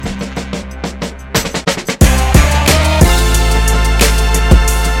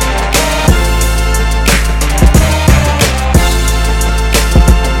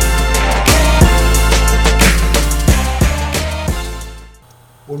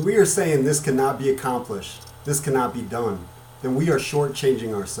When we are saying this cannot be accomplished, this cannot be done, then we are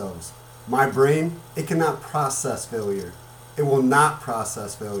shortchanging ourselves. My brain, it cannot process failure. It will not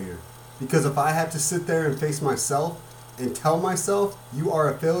process failure. Because if I have to sit there and face myself and tell myself you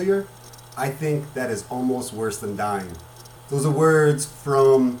are a failure, I think that is almost worse than dying. Those are words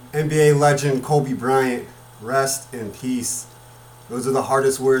from NBA legend Kobe Bryant. Rest in peace. Those are the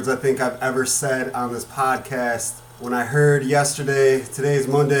hardest words I think I've ever said on this podcast. When I heard yesterday, today's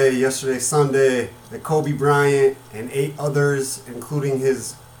Monday, yesterday Sunday, that Kobe Bryant and 8 others, including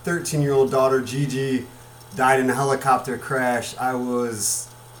his 13-year-old daughter Gigi, died in a helicopter crash, I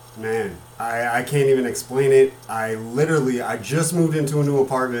can't even explain it. I just moved into a new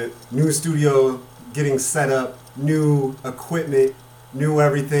apartment, new studio, getting set up, new equipment, new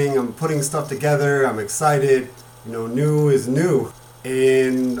everything. I'm putting stuff together. I'm excited. New is new.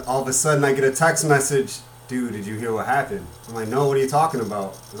 And all of a sudden I get a text message, dude, did you hear what happened? I'm like, no, what are you talking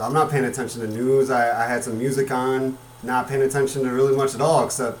about? 'Cause I'm not paying attention to news. I had some music on, not paying attention to really much at all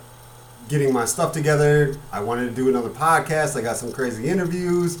except getting my stuff together. I wanted to do another podcast. I got some crazy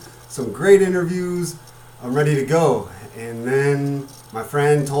interviews, some great interviews. I'm ready to go. And then my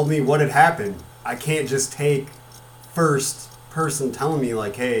friend told me what had happened. I can't just take first person telling me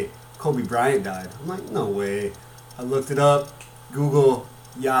like, hey, Kobe Bryant died. I'm like, no way. I looked it up. Google,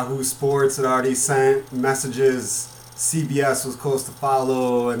 Yahoo Sports had already sent messages. CBS was close to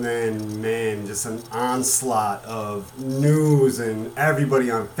follow, and then, just an onslaught of news and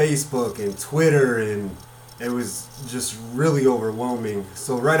everybody on Facebook and Twitter, and it was just really overwhelming.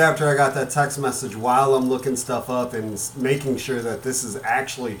 So right after I got that text message, while I'm looking stuff up and making sure that this is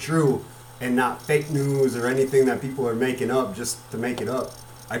actually true and not fake news or anything that people are making up just to make it up,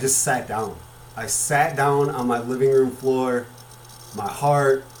 I just sat down. I sat down on my living room floor, my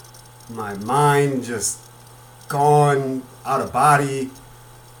heart, my mind just gone out of body.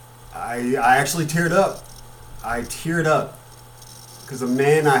 I actually teared up. I teared up because a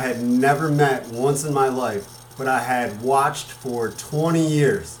man I had never met once in my life, but I had watched for 20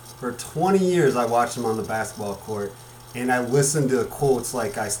 years. For 20 years I watched him on the basketball court, and I listened to quotes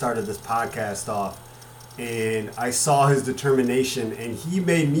like I started this podcast off, and I saw his determination, and he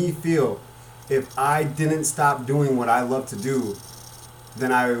made me feel if I didn't stop doing what I love to do,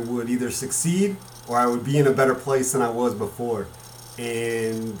 then I would either succeed or I would be in a better place than I was before.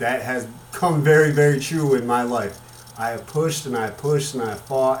 And that has come very, very true in my life. I have pushed and I have pushed and I have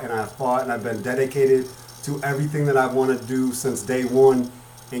fought and I have fought, and I've been dedicated to everything that I've wanted to do since day one.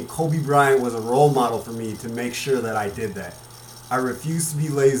 And Kobe Bryant was a role model for me to make sure that I did that. I refuse to be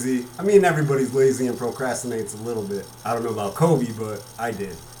lazy. I mean, everybody's lazy and procrastinates a little bit. I don't know about Kobe, but I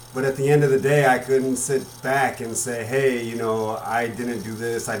did. But at the end of the day, I couldn't sit back and say, hey, I didn't do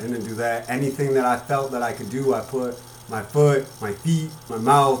this, I didn't do that. Anything that I felt that I could do, I put my foot, my feet, my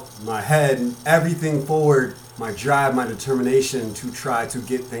mouth, my head, and everything forward, my drive, my determination to try to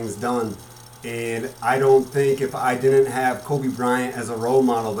get things done. And I don't think if I didn't have Kobe Bryant as a role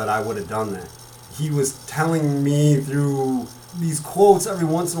model that I would have done that. He was telling me through these quotes every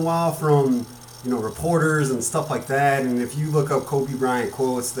once in a while from reporters and stuff like that. And if you look up Kobe Bryant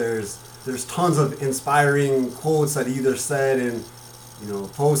quotes, there's tons of inspiring quotes that he either said in,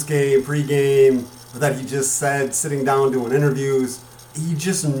 post-game, pre-game, or that he just said sitting down doing interviews. He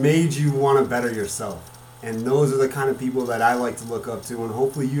just made you want to better yourself. And those are the kind of people that I like to look up to, and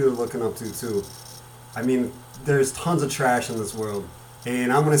hopefully you're looking up to too. I mean, there's tons of trash in this world.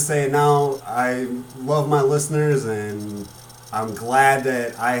 And I'm going to say it now, I love my listeners, and I'm glad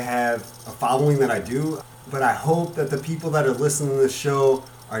that I have a following that I do, but I hope that the people that are listening to this show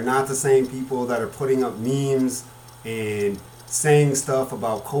are not the same people that are putting up memes and saying stuff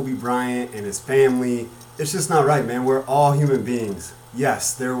about Kobe Bryant and his family. It's just not right, man. We're all human beings.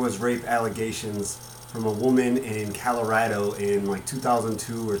 Yes, there was rape allegations from a woman in Colorado in like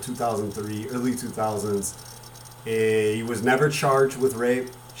 2002 or 2003, early 2000s. He was never charged with rape.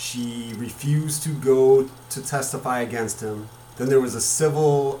 She refused to go to testify against him. Then there was a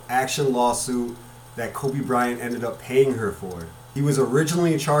civil action lawsuit that Kobe Bryant ended up paying her for. He was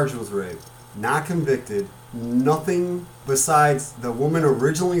originally charged with rape, not convicted. Nothing besides the woman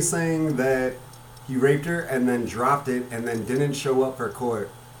originally saying that he raped her and then dropped it and then didn't show up for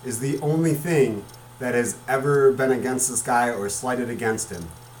court is the only thing that has ever been against this guy or slighted against him.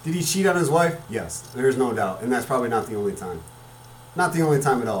 Did he cheat on his wife? Yes, there's no doubt. And that's probably not the only time. Not the only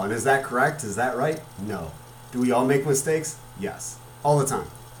time at all. And is that correct? Is that right? No. Do we all make mistakes? Yes. All the time.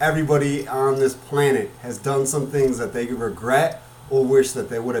 Everybody on this planet has done some things that they regret or wish that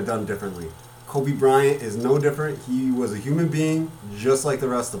they would have done differently. Kobe Bryant is no different. He was a human being just like the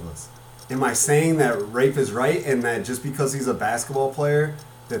rest of us. Am I saying that rape is right and that just because he's a basketball player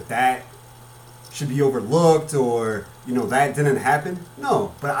that should be overlooked or, that didn't happen.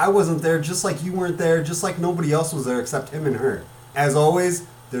 No, but I wasn't there just like you weren't there, just like nobody else was there except him and her. As always,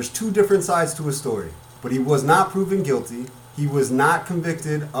 there's two different sides to a story. But he was not proven guilty. He was not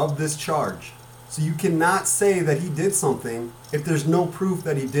convicted of this charge. So you cannot say that he did something if there's no proof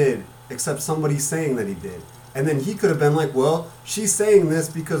that he did, except somebody saying that he did. And then he could have been like, well, she's saying this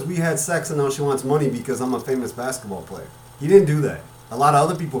because we had sex and now she wants money because I'm a famous basketball player. He didn't do that. A lot of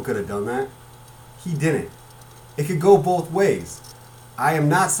other people could have done that. He didn't. It could go both ways. I am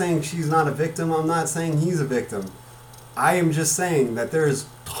not saying she's not a victim. I'm not saying he's a victim. I am just saying that there's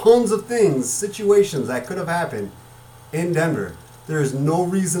tons of things, situations that could have happened in Denver. There is no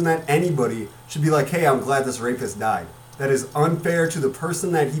reason that anybody should be like, hey, I'm glad this rapist died. That is unfair to the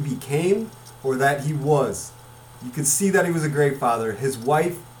person that he became or that he was. You could see that he was a great father. His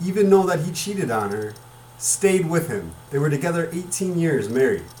wife, even though that he cheated on her, stayed with him. They were together 18 years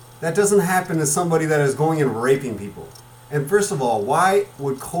married. That doesn't happen to somebody that is going and raping people. And first of all, why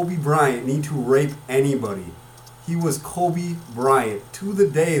would Kobe Bryant need to rape anybody? He was Kobe Bryant to the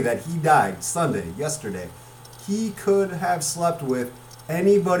day that he died, Sunday, yesterday. He could have slept with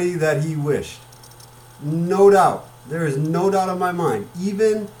anybody that he wished. No doubt. There is no doubt in my mind.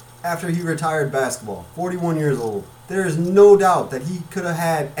 Even after he retired basketball, 41 years old, there is no doubt that he could have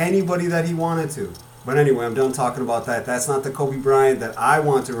had anybody that he wanted to. But anyway, I'm done talking about that. That's not the Kobe Bryant that I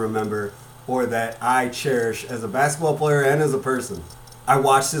want to remember or that I cherish as a basketball player and as a person. I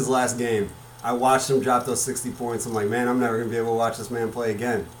watched his last game. I watched him drop those 60 points. I'm like, man, I'm never going to be able to watch this man play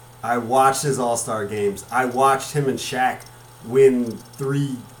again. I watched his All-Star games. I watched him and Shaq win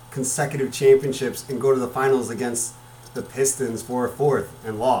 3 consecutive championships and go to the finals against the Pistons for a 4th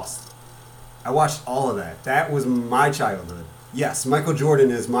and lost. I watched all of that. That was my childhood. Yes, Michael Jordan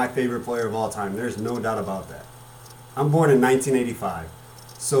is my favorite player of all time. There's no doubt about that. I'm born in 1985.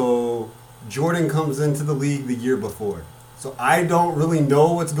 So Jordan comes into the league the year before. So I don't really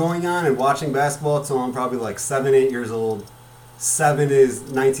know what's going on in watching basketball until I'm probably like 7, 8 years old. 7 is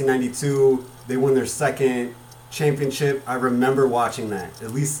 1992. They won their second championship. I remember watching that.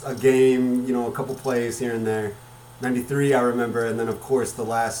 At least a game, a couple plays here and there. 93 I remember, and then of course the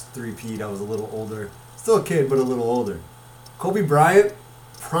last three-peat I was a little older. Still a kid, but a little older. Kobe Bryant,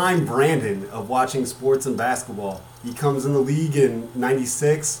 prime Brandon of watching sports and basketball. He comes in the league in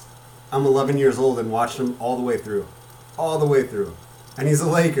 96. I'm 11 years old and watched him all the way through. All the way through. And he's a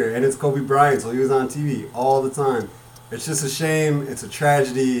Laker, and it's Kobe Bryant, so he was on TV all the time. It's just a shame. It's a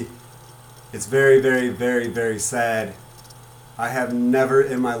tragedy. It's very, very, very, very sad. I have never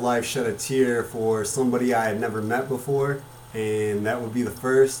in my life shed a tear for somebody I had never met before, and that would be the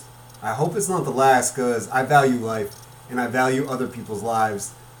first. I hope it's not the last, because I value life, and I value other people's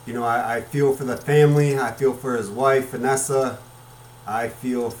lives. I feel for the family. I feel for his wife, Vanessa. I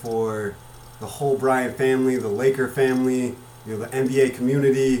feel for the whole Bryant family, the Laker family, the NBA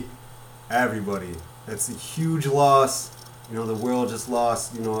community, everybody. It's a huge loss. The world just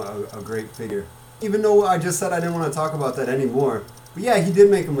lost, a great figure. Even though I just said I didn't want to talk about that anymore. But yeah, he did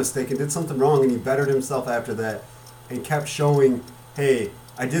make a mistake and did something wrong, and he bettered himself after that and kept showing, hey,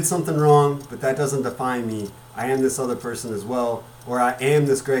 I did something wrong, but that doesn't define me. I am this other person as well, or I am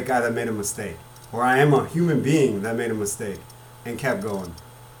this great guy that made a mistake, or I am a human being that made a mistake and kept going.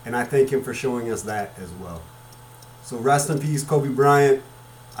 And I thank him for showing us that as well. So rest in peace, Kobe Bryant.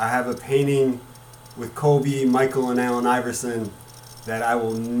 I have a painting with Kobe, Michael, and Allen Iverson that I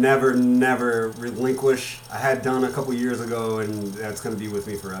will never, never relinquish. I had done a couple years ago, and that's going to be with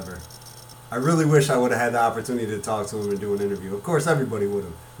me forever. I really wish I would have had the opportunity to talk to him and do an interview. Of course, everybody would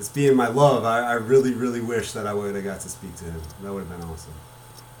have. This being my love, I really, really wish that I would have got to speak to him. That would have been awesome.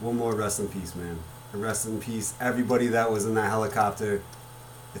 One more rest in peace, man. And rest in peace, everybody that was in that helicopter.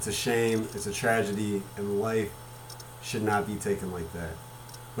 It's a shame, it's a tragedy, and life should not be taken like that.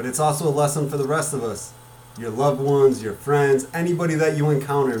 But it's also a lesson for the rest of us. Your loved ones, your friends, anybody that you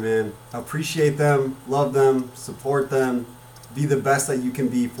encounter, man. Appreciate them, love them, support them. Be the best that you can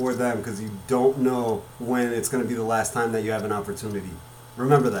be for them, because you don't know when it's going to be the last time that you have an opportunity.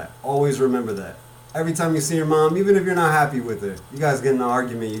 Remember that. Always remember that. Every time you see your mom, even if you're not happy with her, you guys get in an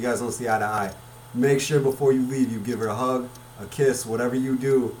argument, you guys don't see eye to eye, make sure before you leave you give her a hug, a kiss, whatever you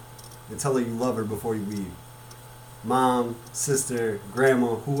do, and tell her you love her before you leave. Mom, sister,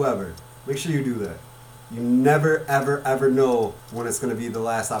 grandma, whoever. Make sure you do that. You never, ever, ever know when it's going to be the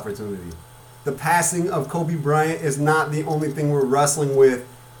last opportunity. The passing of Kobe Bryant is not the only thing we're wrestling with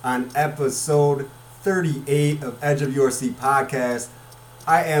on episode 38 of Edge of Your Seat podcast.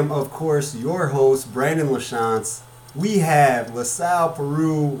 I am, of course, your host, Brandon LaChance. We have LaSalle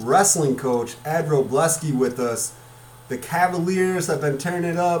Peru wrestling coach Ed Robleski with us. The Cavaliers have been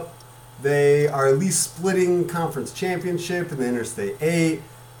turning it up. They are at least splitting conference championship in the Interstate 8.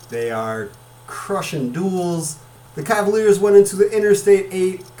 They are crushing duels. The Cavaliers went into the Interstate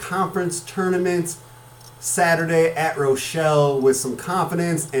 8 conference tournament Saturday at Rochelle with some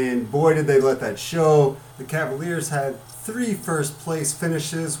confidence, and boy did they let that show. The Cavaliers had 3 first-place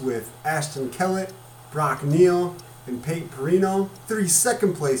finishes with Ashton Kellett, Brock Neal, and Peyton Perino. 3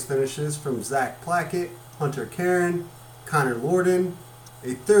 second-place finishes from Zach Plackett, Hunter Karen, Connor Lorden.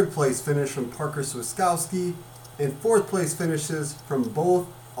 A 3rd-place finish from Parker Swiskowski, and 4th-place finishes from both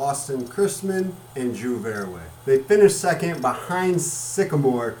Austin Christman and Drew Verway. They finished second behind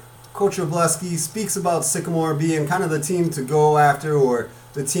Sycamore. Coach Wroblewski speaks about Sycamore being kind of the team to go after, or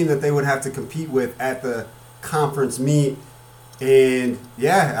the team that they would have to compete with at the conference meet. And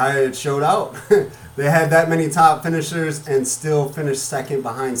yeah, it showed out. They had that many top finishers and still finished second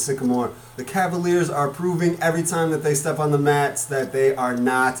behind Sycamore. The Cavaliers are proving every time that they step on the mats that they are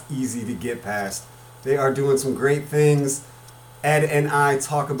not easy to get past. They are doing some great things. Ed and I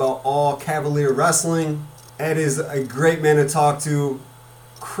talk about all Cavalier wrestling. Ed is a great man to talk to.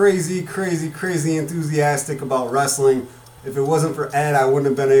 Crazy enthusiastic about wrestling. If it wasn't for Ed, I wouldn't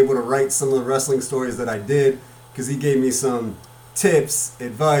have been able to write some of the wrestling stories that I did, because he gave me some tips,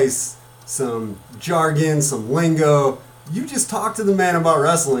 advice, some jargon, some lingo. You just talk to the man about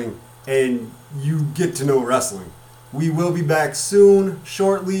wrestling and you get to know wrestling. We will be back soon,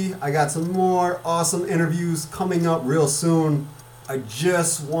 shortly. I got some more awesome interviews coming up real soon. I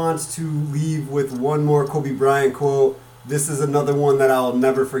just want to leave with one more Kobe Bryant quote. This is another one that I'll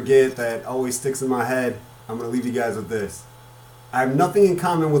never forget, that always sticks in my head. I'm going to leave you guys with this. I have nothing in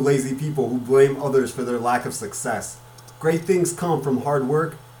common with lazy people who blame others for their lack of success. Great things come from hard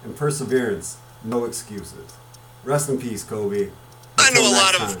work and perseverance. No excuses. Rest in peace, Kobe. I know a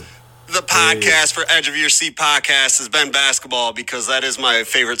lot of the podcast for Edge of Your Seat podcast has been basketball, because that is my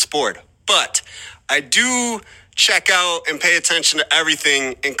favorite sport. But I do check out and pay attention to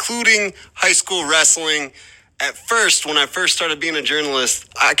everything, including high school wrestling. At first, when I first started being a journalist,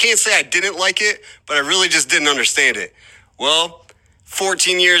 I can't say I didn't like it, but I really just didn't understand it. Well,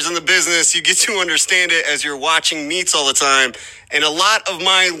 14 years in the business, you get to understand it as you're watching meets all the time. And a lot of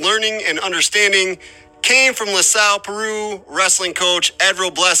my learning and understanding came from LaSalle Peru wrestling coach Ed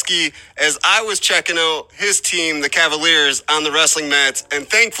Wroblewski, as I was checking out his team, the Cavaliers, on the wrestling mats. And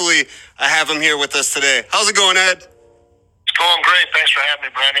thankfully, I have him here with us today. How's it going, Ed? It's going great. Thanks for having me,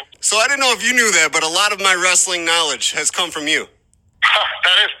 Brandon. So I didn't know if you knew that, but a lot of my wrestling knowledge has come from you.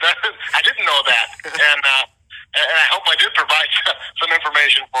 That is, I didn't know that. And I hope I did provide some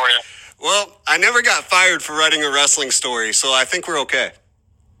information for you. Well, I never got fired for writing a wrestling story, so I think we're okay.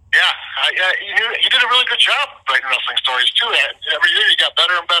 Yeah, you did a really good job writing wrestling stories, too. Every year you got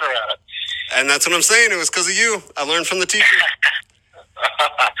better and better at it. And that's what I'm saying. It was because of you. I learned from the teacher. Yeah,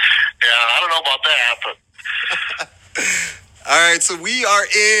 I don't know about that, but... All right, so we are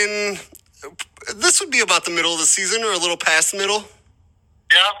in... This would be about the middle of the season, or a little past the middle?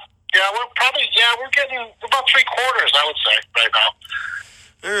 Yeah, we're getting about 3 quarters, I would say, right now.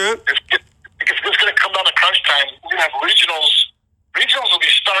 All right. It's going to come down to crunch time. We're going to have regionals. Regionals will be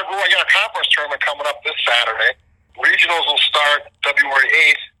starting. I got a conference tournament coming up this Saturday. Regionals will start February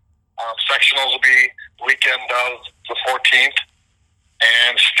 8th. Sectionals will be weekend of the 14th.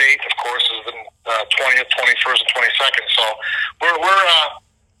 And state, of course, is the 20th, 21st, and 22nd. So we're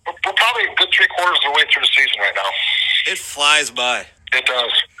probably a good 3 quarters of the way through the season right now. It flies by. It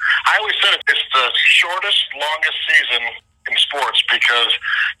does. I always said it's the shortest, longest season in sports, because,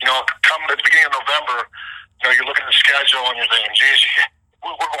 come at the beginning of November, you look at the schedule and you're thinking, geez,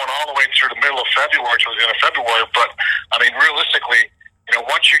 we're going all the way through the middle of February to the end of February. But, I mean, realistically,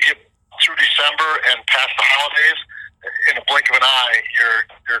 once you get through December and past the holidays, in a blink of an eye,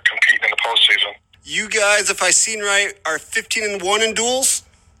 you're competing in the postseason. You guys, if I seen right, are 15-1 in duels?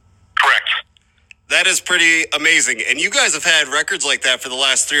 Correct. That is pretty amazing. And you guys have had records like that for the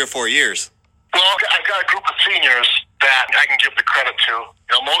last 3 or 4 years. Well, I've got a group of seniors that I can give the credit to.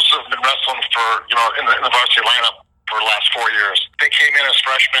 Most of them have been wrestling for, in the varsity lineup for the last 4 years. They came in as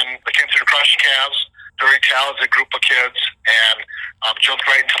freshmen. They came through the Crushing Cavs, very talented group of kids, and jumped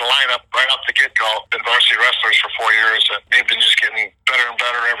right into the lineup right off the get-go. Been varsity wrestlers for 4 years, and they've been just getting better and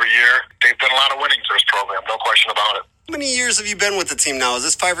better every year. They've done a lot of winning to this program, no question about it. How many years have you been with the team now? Is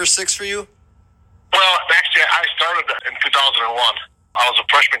this 5 or 6 for you? Well, actually, I started in 2001. I was a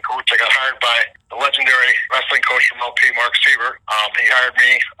freshman coach. I got hired by the legendary wrestling coach from LP, Mark Seaver. He hired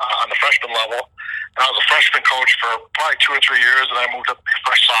me on the freshman level. And I was a freshman coach for probably 2 or 3 years, and I moved up to be a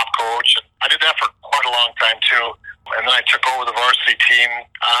fresh soft coach. And I did that for quite a long time, too. And then I took over the varsity team.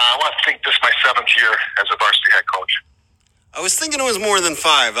 I want to think this is my 7th year as a varsity head coach. I was thinking it was more than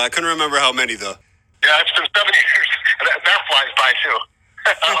 5. I couldn't remember how many, though. Yeah, it's been 7 years. That flies by, too.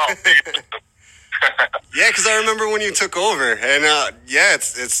 Yeah, because I remember when you took over, and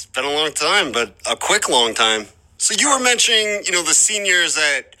it's been a long time, but a quick long time. So you were mentioning, the seniors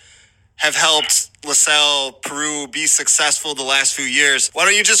that have helped LaSalle Peru be successful the last few years. Why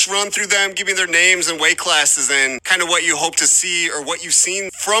don't you just run through them, give me their names and weight classes, and kind of what you hope to see or what you've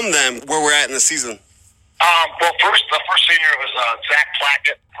seen from them where we're at in the season? Well, the first senior was Zach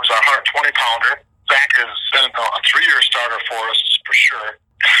Plackett, who's our 120-pounder. Zach has been a 3-year starter for us for sure.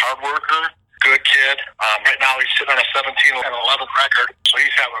 Hard worker, good kid. Right now he's sitting on a 17-11 record, so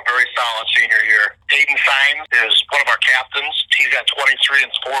he's having a very solid senior year. Aiden Sines is one of our captains. He's got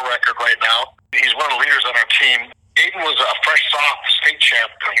 23-4 record right now. He's one of the leaders on our team. Aiden was a fresh soft state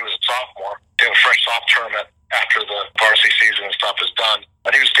champ when he was a sophomore. They have a fresh soft tournament after the varsity season and stuff is done.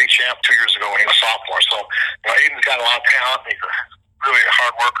 And he was state champ 2 years ago when he was a sophomore. So, Aiden's got a lot of talent. He's really a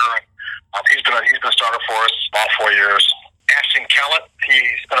hard worker, and he's been a starter for us all 4 years. Ashton Kellett,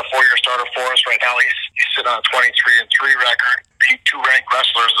 he's been a 4-year starter for us. Right now he's sitting on a 23-3 record. Beat 2 ranked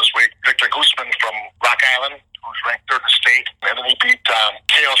wrestlers this week. Victor Guzman from Rock Island, who's ranked 3rd in the state. And then he beat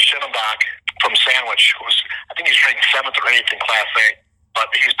Kale Schinnenbach from Sandwich, I think he's ranked 7th or 8th in Class A. But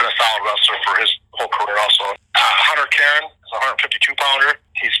he's been a solid wrestler for his whole career also. Hunter Karen is a 152-pounder.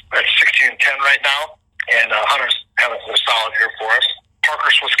 He's at 16-10 right now. And Hunter's having a solid year for us. Parker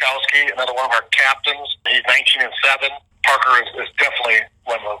Swiskowski, another one of our captains. He's 19-7. Parker is definitely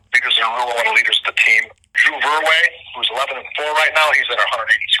one of the leaders in the room, one of the leaders of the team. Drew Verway, who's 11-4 right now. He's at our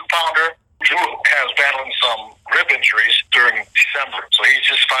 182-pounder. Drew has battled some rib injuries during December, so he's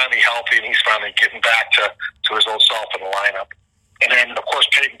just finally healthy, and he's finally getting back to his old self in the lineup. And then, of course,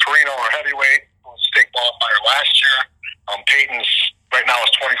 Peyton Perino, our heavyweight, who was state qualifier last year. Peyton's right now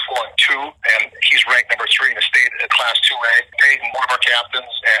is 24-2, and he's ranked number 3 in the state at Class 2A. Peyton, one of our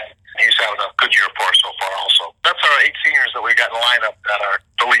captains, and he's having a good year for us so far also. That's our 8 seniors that we got in the lineup that are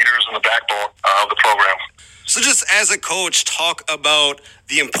the leaders and the backbone of the program. So just as a coach, talk about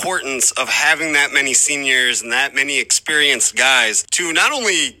the importance of having that many seniors and that many experienced guys to not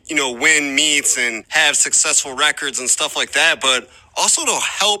only, win meets and have successful records and stuff like that, but also to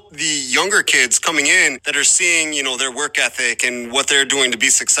help the younger kids coming in that are seeing, their work ethic and what they're doing to be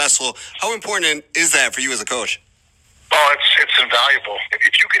successful. How important is that for you as a coach? Oh, it's invaluable.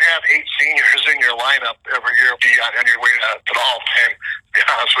 If you can have 8 seniors in your lineup every year, be on your way to the Hall of Fame, to be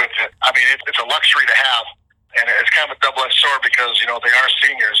honest with you. I mean, it's a luxury to have. And it's kind of a double-edged sword because, they are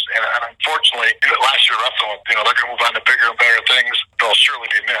seniors. And unfortunately, last year wrestling, they're going to move on to bigger and better things. They'll surely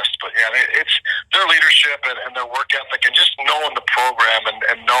be missed. But, yeah, it's their leadership and their work ethic and just knowing the program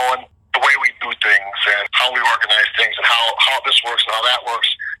and knowing the way we do things and how we organize things and how this works and how that works.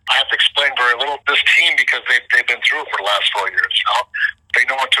 I have to explain very little to this team because they've been through it for the last 4 years, They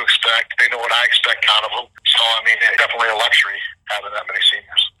know what to expect. They know what I expect out of them. So, it's definitely a luxury having that many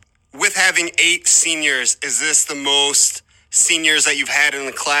seniors. With having 8 seniors, is this the most seniors that you've had in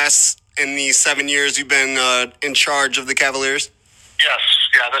the class in the 7 years you've been in charge of the Cavaliers? Yes.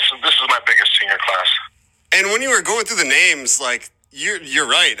 Yeah, this is my biggest senior class. And when you were going through the names, you're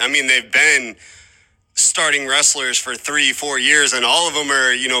right. I mean, they've been starting wrestlers for 3-4 years, and all of them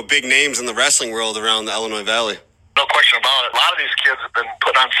are, big names in the wrestling world around the Illinois Valley. No question about it. A lot of these kids have been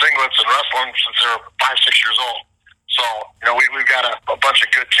putting on singlets and wrestling since they were 5-6 years old. So, we've got a bunch of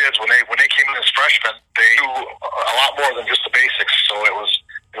good kids. When they came in as freshmen, they knew a lot more than just the basics. So it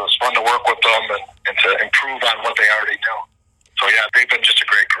was fun to work with them and to improve on what they already knew. So, yeah, they've been just a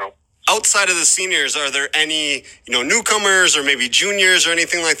great group. Outside of the seniors, are there any, newcomers or maybe juniors or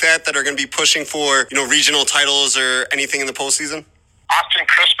anything like that are going to be pushing for, regional titles or anything in the postseason? Austin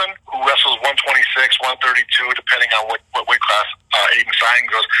Crispin, who wrestles 126, 132, depending on what weight class Aiden Sines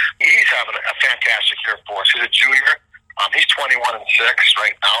goes. He's having a fantastic year for us. He's a junior. He's 21-6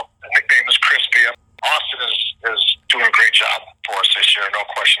 right now. The nickname is Crispy. Austin is doing a great job for us this year, no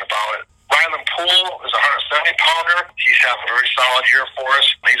question about it. Rylan Poole is a 170-pounder. He's having a very solid year for us.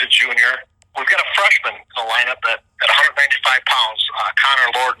 He's a junior. We've got a freshman in the lineup at 195 pounds, Connor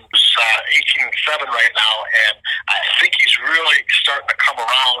Lorden, who's 18-7 right now, and I think he's really starting to come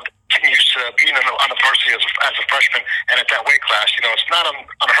around, getting used to being on the varsity as a freshman and at that weight class. It's not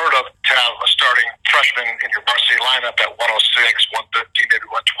unheard of to have a starting freshman in your varsity lineup at 106, 113, maybe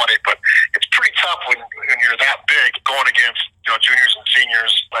 120, but it's pretty tough when you're that big going against juniors and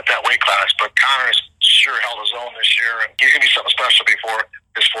seniors at that weight class. But Connor's sure held his own this year, and he's going to be something special before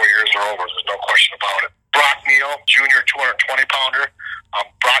his 4 years are over. There's no question about it. Brock Neal, junior 220-pounder.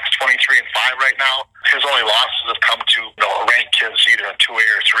 Brock's 23-5 right now. His only losses have come to ranked kids either in 2A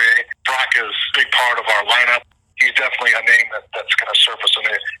or 3A. Brock is a big part of our lineup. he's definitely a name that's going to surface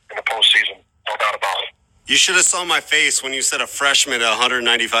in the postseason, no doubt about it. You should have saw my face when you said a freshman at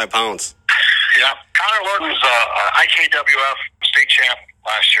 195 pounds. Yeah, Connor Lord was IKWF state champ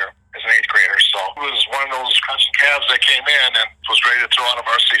last year as an 8th grader, so he was one of those crunchy calves that came in and was ready to throw out a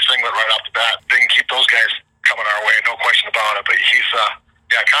varsity singlet right off the bat. Didn't keep those guys coming our way, no question about it. But he's,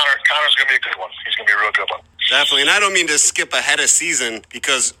 Connor's going to be a good one. He's going to be a real good one. Definitely, and I don't mean to skip ahead of season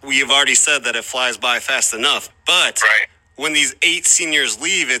because we have already said that it flies by fast enough. But when these 8 seniors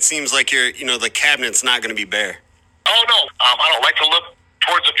leave, it seems like the cabinet's not going to be bare. Oh no, I don't like to look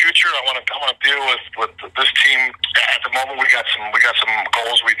towards the future. I want to deal with this team. At the moment, we got some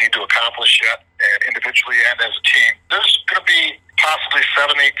goals we need to accomplish yet, and individually and as a team. There's going to be possibly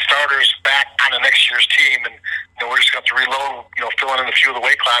 7-8 starters back on the next year's team, and we're just going to have to reload. Filling in a few of the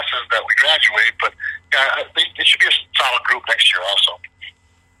weight classes that we graduate, but it should be a solid group next year also.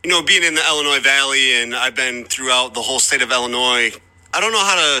 Being in the Illinois Valley, and I've been throughout the whole state of Illinois, I don't know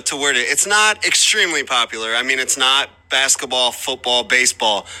how to word it. It's not extremely popular. I mean, it's not basketball, football,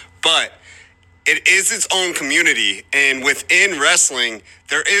 baseball, but it is its own community. And within wrestling,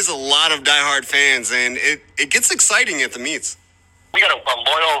 there is a lot of diehard fans, and it gets exciting at the meets. We got a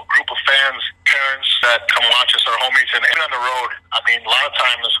loyal group of fans, parents that come watch us, our homies, and even on the road. I mean, a lot of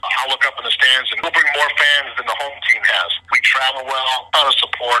times I'll look up in the stands and we'll bring more fans than the home team has. We travel well, a lot of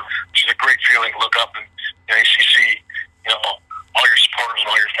support, which is a great feeling to look up and you see, all your supporters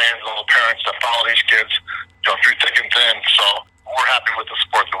and all your fans and all the parents that follow these kids, through thick and thin. So we're happy with the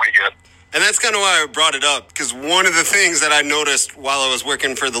support that we get. And that's kind of why I brought it up, because one of the things that I noticed while I was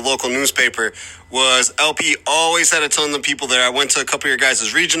working for the local newspaper was LP always had a ton of people there. I went to a couple of your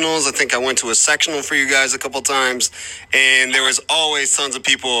guys' regionals. I think I went to a sectional for you guys a couple times, and there was always tons of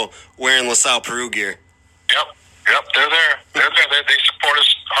people wearing LaSalle Peru gear. Yep, they're there. They support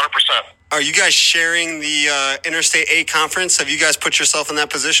us 100%. Are you guys sharing the Interstate 8 conference? Have you guys put yourself in that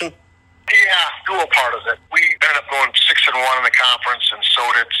position? Yeah, dual part of it. We ended up going 6-1 in the conference, and so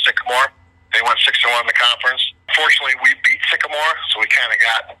did Sycamore. They went 6-1 in the conference. Fortunately, we beat Sycamore, so we kind of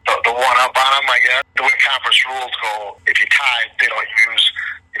got the one up on them, I guess. The way conference rules go, if you tie, they don't use,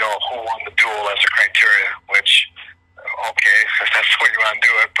 who won the duel as a criteria, which, okay, if that's the way you want to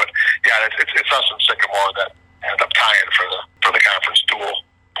do it. But, yeah, it's us and Sycamore that end up tying for the conference duel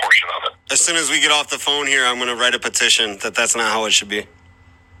portion of it. As soon as we get off the phone here, I'm going to write a petition that's not how it should be.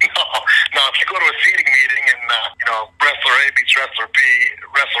 No, if you go to a seeding meeting and, wrestler A beats wrestler B,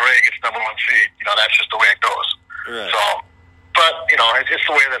 wrestler A gets number 1 seed. That's just the way it goes. Right. So, but, it's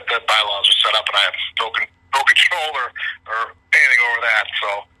the way that the bylaws are set up, and I have no control or anything over that. So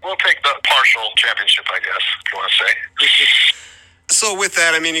we'll take the partial championship, I guess, if you want to say. So with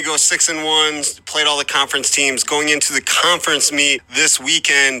that, you go 6-1, played all the conference teams. Going into the conference meet this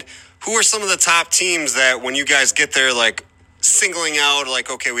weekend, who are some of the top teams that when you guys get there, singling out,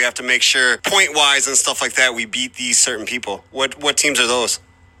 okay, we have to make sure point-wise and stuff like that, we beat these certain people? What teams are those?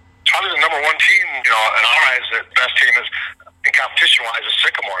 Probably the number 1 team, in our eyes, the best team is, in competition-wise, is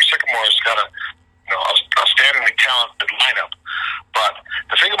Sycamore. Sycamore's got a outstandingly talented lineup. But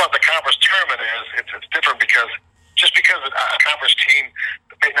the thing about the conference tournament is it's different because just because a conference team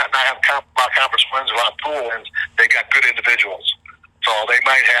may not have a lot of conference wins or a lot of pool wins, they got good individuals. So they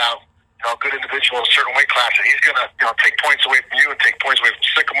might have a good individual in a certain weight class, and he's going to take points away from you and take points away from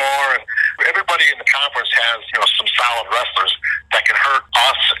Sycamore. And everybody in the conference has some solid wrestlers that can hurt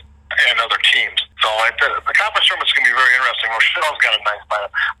us and other teams. So the conference tournament's going to be very interesting. Rochelle's got a nice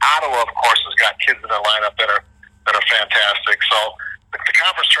lineup. Ottawa, of course, has got kids in their lineup that are fantastic. So the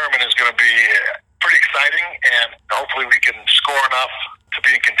conference tournament is going to be pretty exciting, and hopefully we can score enough to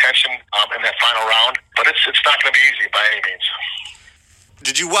be in contention in that final round. But it's not going to be easy by any means.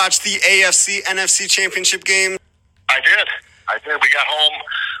 Did you watch the AFC NFC championship game? I did. We got home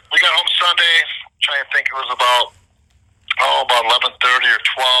Sunday. I'm trying to think, it was about 11:30 or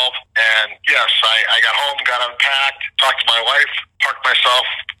 12. And yes, I got home, got unpacked, talked to my wife, parked myself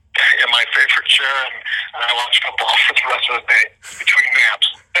in my favorite chair, and I watched football for the rest of the day between naps.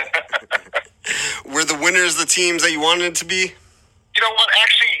 Were the winners the teams that you wanted it to be? You know what?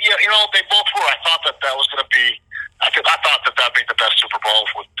 Actually, they both were. I thought that was going to be. I thought that that'd be the best Super Bowl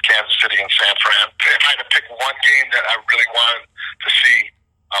with Kansas City and San Fran. If I had to pick one game that I really wanted to see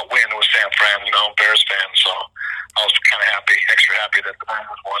win, it was San Fran. Bears fan. So I was kind of extra happy that the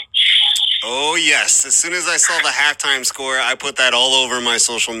Niners won. Oh yes! As soon as I saw the halftime score, I put that all over my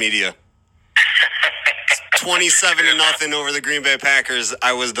social media. 27-0 over the Green Bay Packers.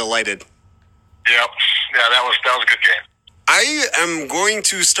 I was delighted. Yep. Yeah, that was a good game. I am going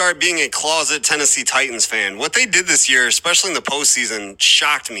to start being a closet Tennessee Titans fan. What they did this year, especially in the postseason,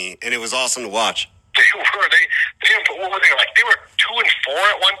 shocked me, and it was awesome to watch. What were they like? They were 2-4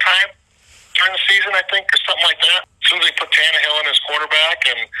 at one time during the season, I think, or something like that. As soon as they put Tannehill in as quarterback,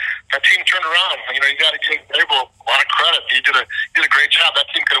 and that team turned around. You got to give Vrabel a lot of credit. He did a great job. That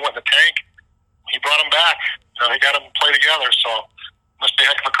team could have went in the tank. He brought them back. They got them to play together. So must be a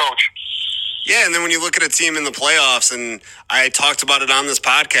heck of a coach. Yeah, and then when you look at a team in the playoffs, and I talked about it on this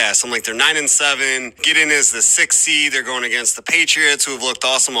podcast, I'm like, they're 9-7, get in as the 6th seed. They're going against the Patriots, who have looked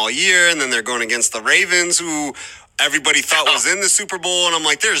awesome all year, and then they're going against the Ravens, who everybody thought was in the Super Bowl, and I'm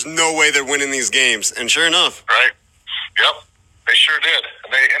like, there's no way they're winning these games. And sure enough. Right. Yep. They sure did.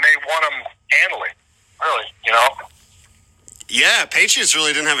 And they won them handily. Really, Yeah, Patriots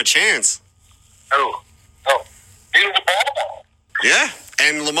really didn't have a chance. Oh. Neither did Baltimore. Yeah.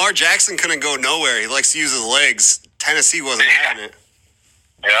 And Lamar Jackson couldn't go nowhere. He likes to use his legs. Tennessee wasn't having it.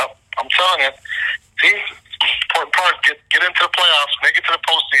 Yeah, I'm telling you. See, important part, get into the playoffs, make it to the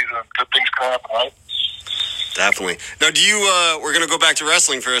postseason. Good things can happen, right? Definitely. Now, we're going to go back to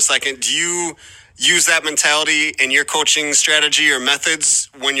wrestling for a second. Do you use that mentality in your coaching strategy or methods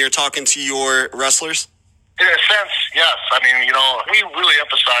when you're talking to your wrestlers? In a sense, yes. I mean, we really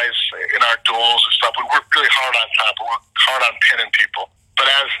emphasize in our duels and stuff. We work really hard on top. We work hard on pinning people. But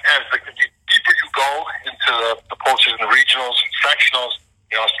as the deeper you go into the postseason, the regionals, sectionals,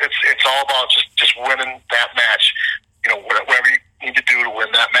 it's all about just winning that match. Whatever you need to do to win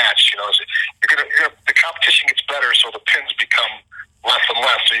that match. The competition gets better, so the pins become less and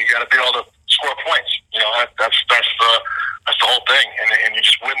less. So you got to be able to score points. That's the whole thing. And you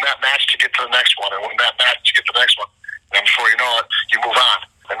just win that match to get to the next one, and win that match to get to the next one. And before you know it, you move on.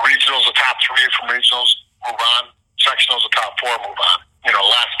 And regionals, the top 3 from regionals move on. Sectionals, the top 4 move on.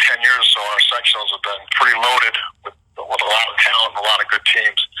 Last 10 years or so, our sectionals have been pretty loaded with a lot of talent and a lot of good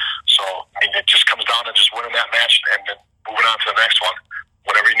teams. So, it just comes down to just winning that match and then moving on to the next one,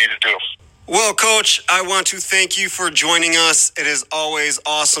 whatever you need to do. Well, Coach, I want to thank you for joining us. It is always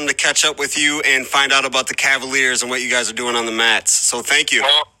awesome to catch up with you and find out about the Cavaliers and what you guys are doing on the mats. So thank you.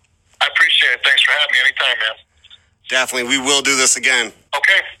 Well, I appreciate it. Thanks for having me anytime, man. Definitely. We will do this again.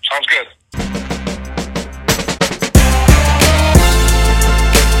 Okay. Sounds good.